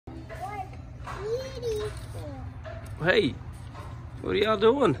Hey, what are y'all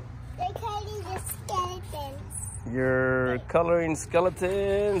doing? They're coloring the skeletons. You're coloring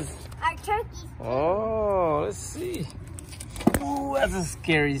skeletons? Our turkeys. Oh, let's see. Ooh, that's a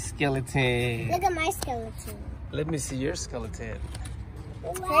scary skeleton. Look at my skeleton. Let me see your skeleton.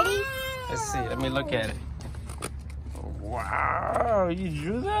 Ready? Let's see. Let me look at it. Wow, you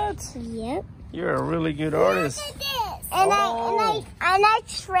drew that? Yep. You're a really good artist. Look at this. And I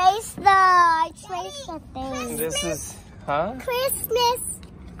traced the thing. This is, huh?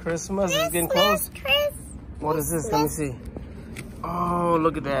 Christmas is getting close. What is this? Let me see. Oh,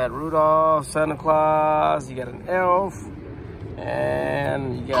 look at that. Rudolph, Santa Claus. You got an elf.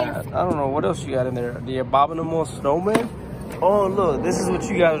 And you got, I don't know, what else you got in there? The abominable snowman. Oh, look, this is what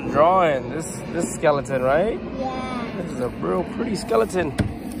you guys are drawing. This skeleton, right? Yeah. This is a real pretty skeleton.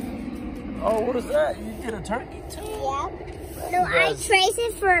 Oh, what is that? You did a turkey too? Yep. No, I traced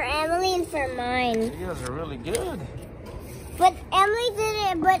it for Emily and for mine. You guys are really good. But Emily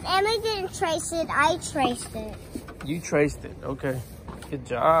didn't trace it. I traced it. You traced it. Okay. Good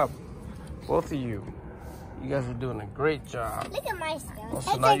job. Both of you. You guys are doing a great job. Look at my skeleton. Oh,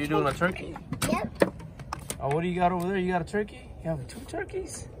 so now you're doing a turkey? Yep. Oh, what do you got over there? You got a turkey? You have 2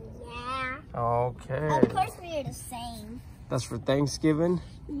 turkeys? Yeah. Okay. Of course we are the same. That's for Thanksgiving.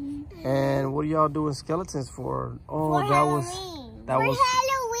 And what are y'all doing skeletons for? Oh, for Halloween.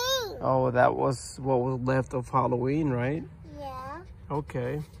 Halloween. Oh, that was what was left of Halloween, right? Yeah.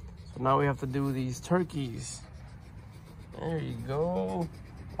 Okay. So now we have to do these turkeys. There you go.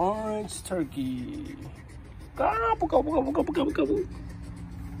 Orange turkey. That's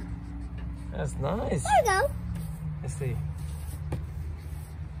nice. There you go. Let's see.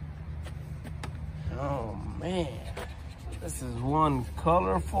 Oh man, this is one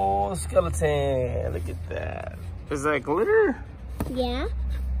colorful skeleton. Look at that. Is that glitter? Yeah.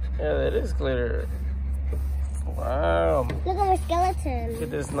 Yeah, that is glitter. Wow. Look at my skeleton. Look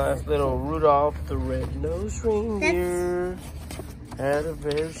at this nice little Rudolph the Red-Nosed Reindeer. Had a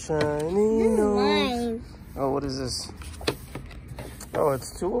very shiny nose. Mine. Oh, what is this? Oh,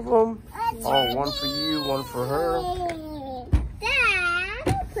 it's 2 of them. Oh, one for you, one for her.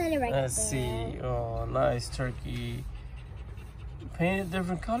 Dad, put it right Let's there. see. Oh, nice turkey. Painted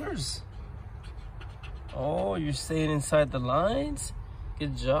different colors. Oh, you're staying inside the lines.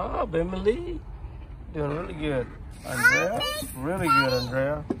 Good job, Emily. Doing really good. Andrea, really good,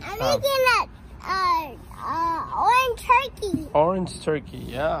 Andrea. I'm making orange turkey. Orange turkey,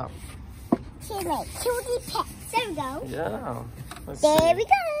 yeah. Cutie pets. There we go. Yeah. Let's There see. we go.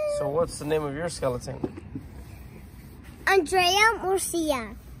 So what's the name of your skeleton? Andrea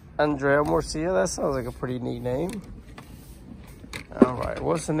Murcia. Andrea Murcia? That sounds like a pretty neat name. All right.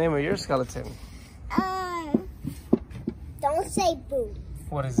 What's the name of your skeleton? Don't say boo.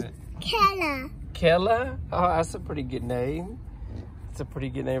 What is it? Kella. Kella? Oh, that's a pretty good name. It's a pretty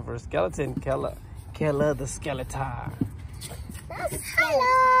good name for a skeleton. Kella. Kella the skeleton.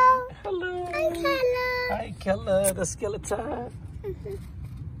 Hello. Hello. Hi, Kella. Hi, Kella the skeleton.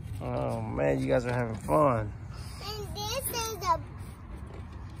 Oh, man, you guys are having fun. And this is a...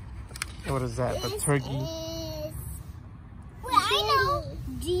 What is that? The turkey? Well, I know.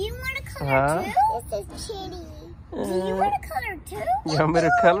 Do you want to color too? This is Kitty. Do you want to color too? You want me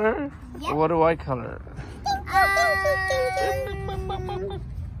to color? Yep. What do I color?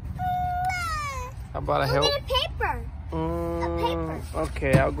 How about a help? Get a paper. A paper.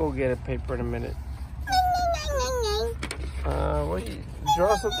 Okay, I'll go get a paper in a minute. What do you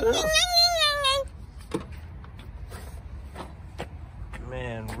draw something else?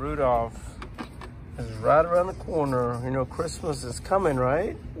 Man, Rudolph is right around the corner. You know, Christmas is coming,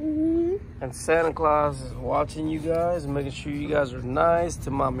 right? And Santa Claus is watching you guys, making sure you guys are nice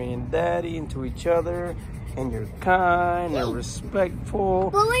to mommy and daddy and to each other. And you're kind and respectful.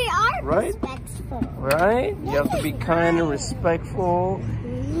 But we are right? respectful. Right? You have to be kind and respectful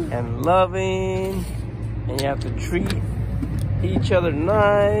and loving. And you have to treat each other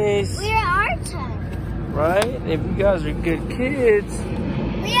nice. We are our time. Right? If you guys are good kids,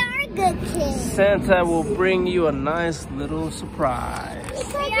 we are good kids. Santa will bring you a nice little surprise.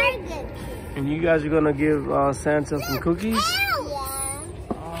 We are good kids. And you guys are going to give Santa some cookies? Yeah.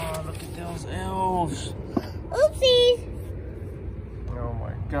 Oh, look at those elves. Oopsies. Oh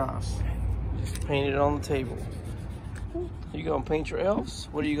my gosh. Just painted it on the table. You gonna paint your elves?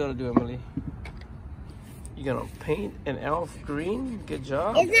 What are you gonna do, Emily? You gonna paint an elf green? Good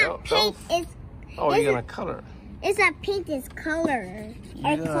job. It's not paint, you're gonna color. It's not paint, it's color.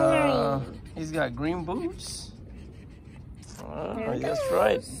 Or coloring. He's got green boots. That's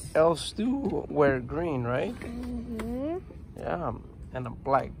right. Elves do wear green, right? Yeah. And a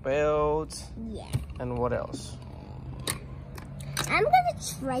black belt. Yeah. And what else? I'm gonna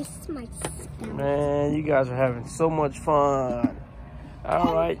trace my scalp. Man, you guys are having so much fun.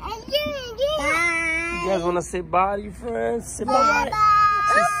 All right. Bye. You guys want to say bye to your friends? Say bye.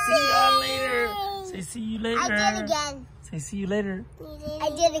 Say see y'all later. Say see you later. I did again. Say see you later. I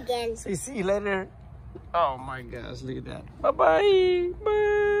did again. Say see you later. Oh my gosh, look at that. Bye-bye.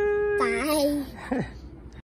 Bye. Bye.